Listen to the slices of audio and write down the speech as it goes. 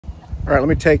All right, let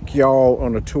me take y'all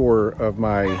on a tour of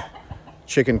my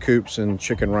chicken coops and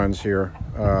chicken runs here.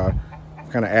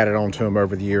 Kind of added on to them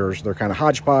over the years. They're kind of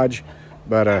hodgepodge,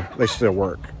 but they still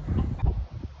work.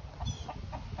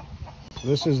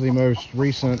 This is the most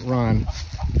recent run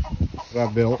that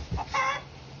I've built.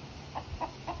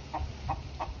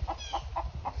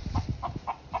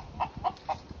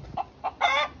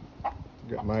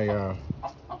 Got my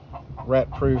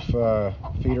rat-proof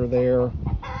feeder there.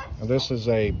 And this is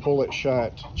a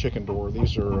pull-it-shut chicken door.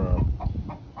 These are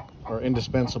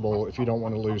indispensable if you don't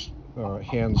want to lose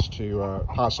hens to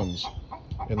possums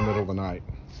in the middle of the night.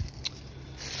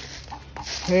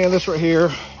 And this right here,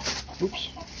 oops,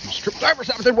 tripped over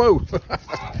something, whoa. All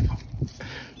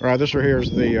right, this right here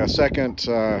is the second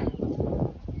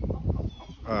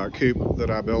coop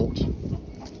that I built.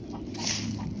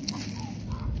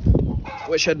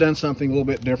 Wish I'd done something a little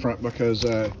bit different because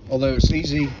although it's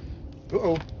easy,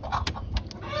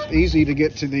 it's easy to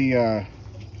get to the,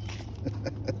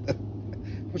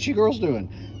 what you girls doing?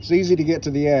 It's easy to get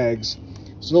to the eggs.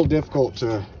 It's a little difficult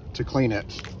to clean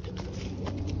it.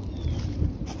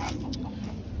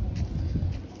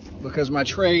 Because my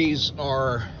trays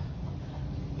are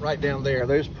right down there.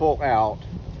 Those pull out.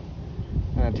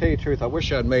 And to tell you the truth, I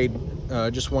wish I'd made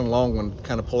just one long one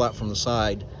kind of pull out from the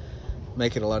side.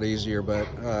 Make it a lot easier, but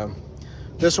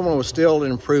this one was still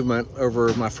an improvement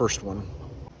over my first one.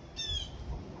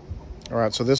 All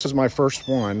right, so this is my first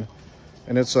one,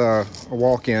 and it's a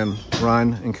walk-in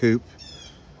run and coop.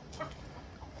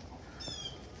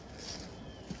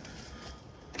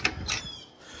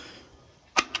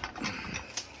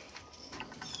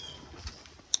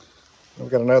 We've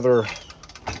got another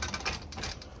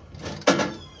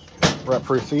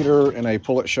rat-proof feeder and a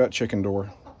pull-it-shut chicken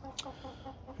door.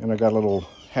 And I got a little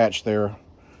hatch there.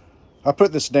 I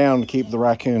put this down to keep the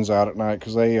raccoons out at night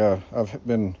because I've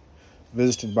been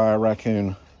visited by a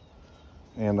raccoon,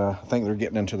 and I think they're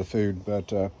getting into the food.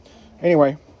 But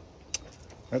anyway,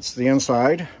 that's the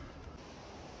inside.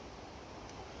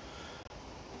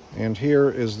 And here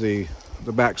is the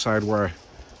back side where I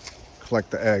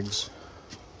collect the eggs.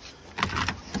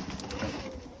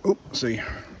 Oop, see,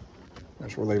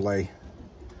 that's where they lay.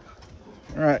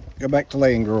 All right, go back to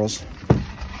laying, girls.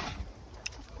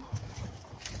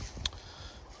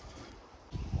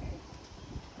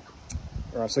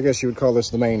 All right, so I guess you would call this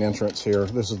the main entrance here.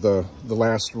 This is the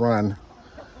last run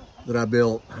that I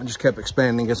built. I just kept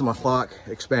expanding as my flock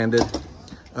expanded.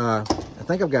 I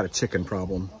think I've got a chicken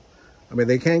problem. I mean,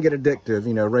 they can get addictive,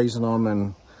 you know, raising them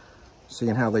and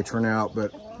seeing how they turn out,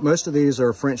 but most of these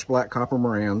are French black copper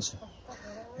marans.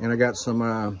 And I got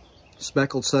some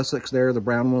speckled Sussex there, the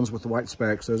brown ones with the white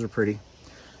specks. Those are pretty.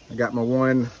 I got my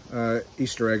one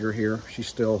Easter egger here. She's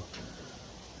still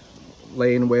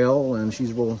laying well, and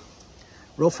she's real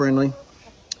friendly.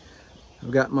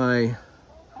 I've got my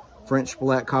French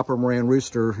black copper maran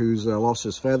rooster who's lost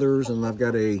his feathers, and I've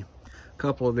got a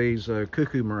couple of these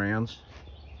cuckoo marans.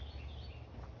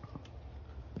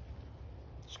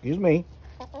 Excuse me.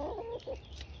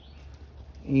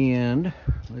 And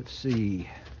let's see.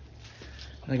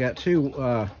 I got two,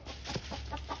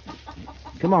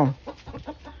 come on.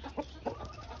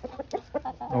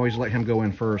 Always let him go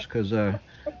in first, because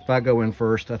if I go in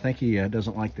first, I think he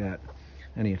doesn't like that,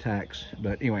 and he attacks.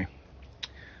 But anyway,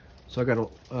 so I got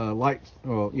a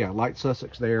light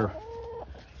Sussex there,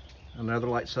 another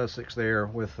light Sussex there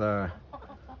with a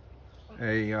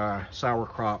sour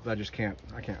crop that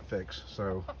I can't fix.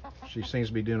 So she seems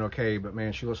to be doing okay, but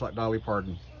man, she looks like Dolly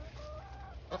Parton.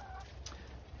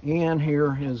 And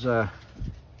here is, I'll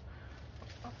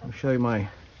show you my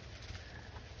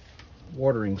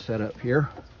watering setup here.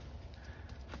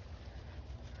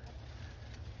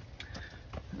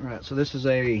 All right, so this is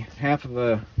a half of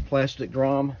a plastic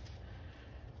drum,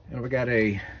 and we got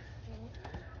a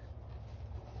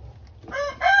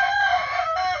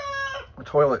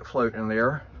toilet float in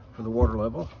there for the water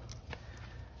level.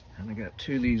 And I got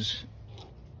two of these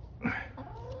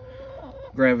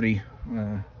gravity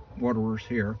waterers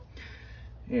here,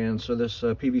 and so this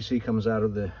PVC comes out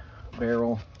of the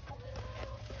barrel.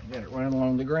 Got it running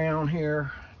along the ground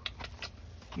here.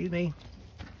 Excuse me.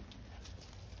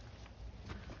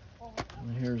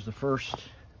 And here's the first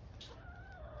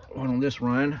one on this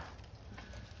run.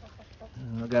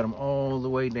 And I've got them all the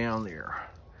way down there.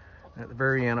 At the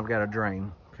very end, I've got a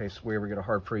drain in case we ever get a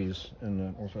hard freeze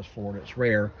in Northwest Florida. It's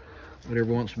rare, but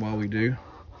every once in a while we do.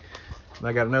 And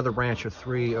I got another branch of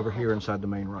 3 over here inside the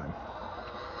main run.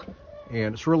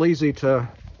 And it's real easy to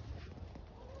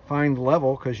find the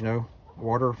level because, you know,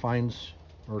 water finds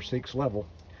or seeks level.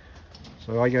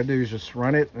 So all you gotta do is just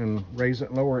run it and raise it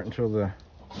and lower it until the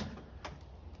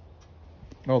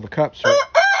Oh, the cups are...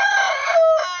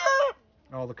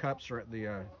 All the cups are at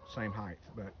the same height.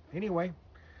 But anyway,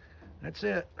 that's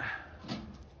it.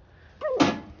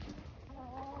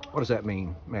 What does that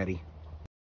mean, Maddie?